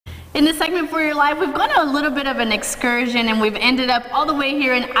In this segment for your life, we've gone on a little bit of an excursion and we've ended up all the way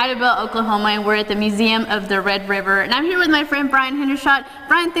here in Idabel, Oklahoma, and we're at the Museum of the Red River. And I'm here with my friend Brian Hendershot.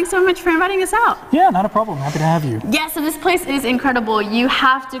 Brian, thanks so much for inviting us out. Yeah, not a problem. Happy to have you. Yeah, so this place is incredible. You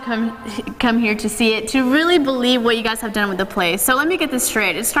have to come here to see it, to really believe what you guys have done with the place. So let me get this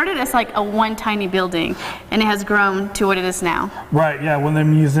straight. It started as like a one tiny building and it has grown to what it is now. Right, yeah. When the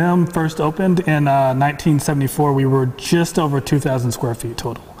museum first opened in 1974, we were just over 2,000 square feet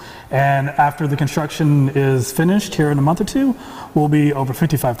total. And after the construction is finished here in a month or two, we'll be over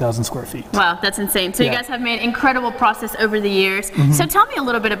 55,000 square feet. Wow, that's insane. So you guys have made incredible process over the years. So tell me a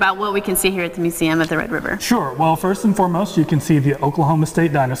little bit about what we can see here at the Museum of the Red River. Sure. Well, first and foremost, you can see the Oklahoma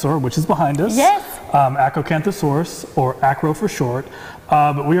State dinosaur, which is behind us. Yes. Acrocanthosaurus, or Acro for short.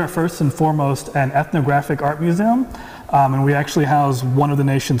 But we are first and foremost an ethnographic art museum. And we actually house one of the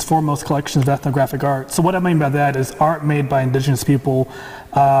nation's foremost collections of ethnographic art. So what I mean by that is art made by indigenous people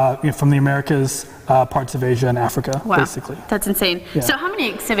from the Americas, parts of Asia and Africa, basically. That's insane. Yeah. So how many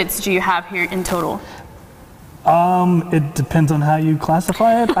exhibits do you have here in total? It depends on how you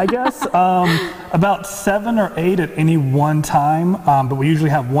classify it, I guess. About 7 or 8 at any one time, but we usually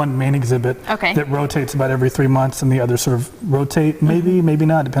have one main exhibit that rotates about every 3 months, and the others sort of rotate, maybe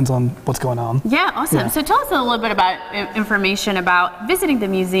not, depends on what's going on. Yeah, awesome. Yeah. So tell us a little bit about information about visiting the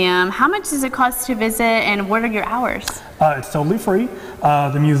museum. How much does it cost to visit, and what are your hours? It's totally free.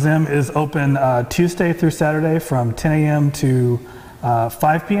 The museum is open Tuesday through Saturday from 10 a.m. to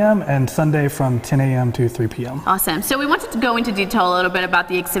 5 p.m. and Sunday from 10 a.m. to 3 p.m. Awesome. So we wanted to go into detail a little bit about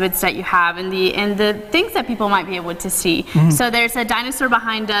the exhibits that you have and the things that people might be able to see. So there's a dinosaur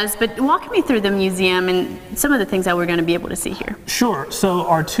behind us, but walk me through the museum and some of the things that we're going to be able to see here. Sure. So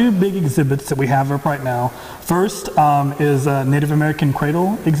our two big exhibits that we have up right now, first is a Native American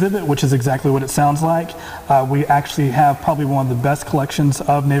cradle exhibit, which is exactly what it sounds like. We actually have probably one of the best collections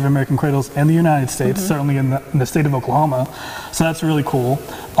of Native American cradles in the United States, certainly in the state of Oklahoma. So that's really cool.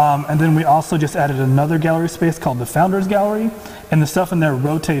 And then we also just added another gallery space called the Founders Gallery, and the stuff in there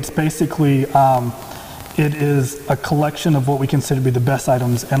rotates. Basically, it is a collection of what we consider to be the best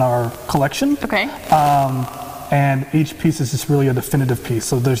items in our collection. Okay. And each piece is just really a definitive piece.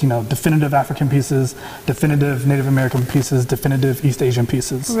 So there's, definitive African pieces, definitive Native American pieces, definitive East Asian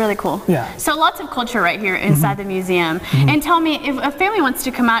pieces. Really cool. Yeah. So lots of culture right here inside the museum. And tell me, if a family wants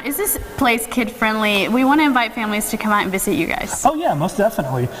to come out, is this place kid-friendly? We want to invite families to come out and visit you guys. Oh yeah, most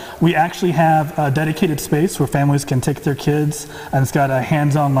definitely. We actually have a dedicated space where families can take their kids, and it's got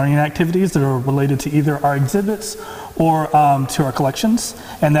hands-on learning activities that are related to either our exhibits or to our collections,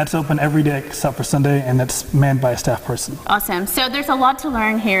 and that's open every day except for Sunday, and that's manned by a staff person. Awesome. So there's a lot to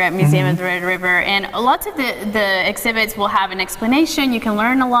learn here at Museum of the Red River, and lots of the exhibits will have an explanation. You can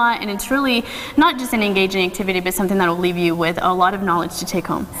learn a lot, and it's really not just an engaging activity, but something that will leave you with a lot of knowledge to take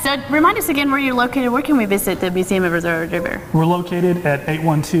home. So remind us again where you're located. Where can we visit the Museum of the Red River? We're located at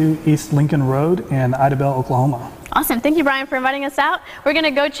 812 East Lincoln Road in Idabel, Oklahoma. Awesome. Thank you, Brian, for inviting us out. We're going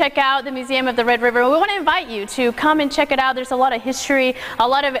to go check out the Museum of the Red River. We want to invite you to come and check it out. There's a lot of history, a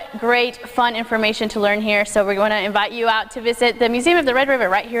lot of great, fun information to learn here. So we're going to invite you out to visit the Museum of the Red River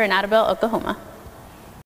right here in Idabel, Oklahoma.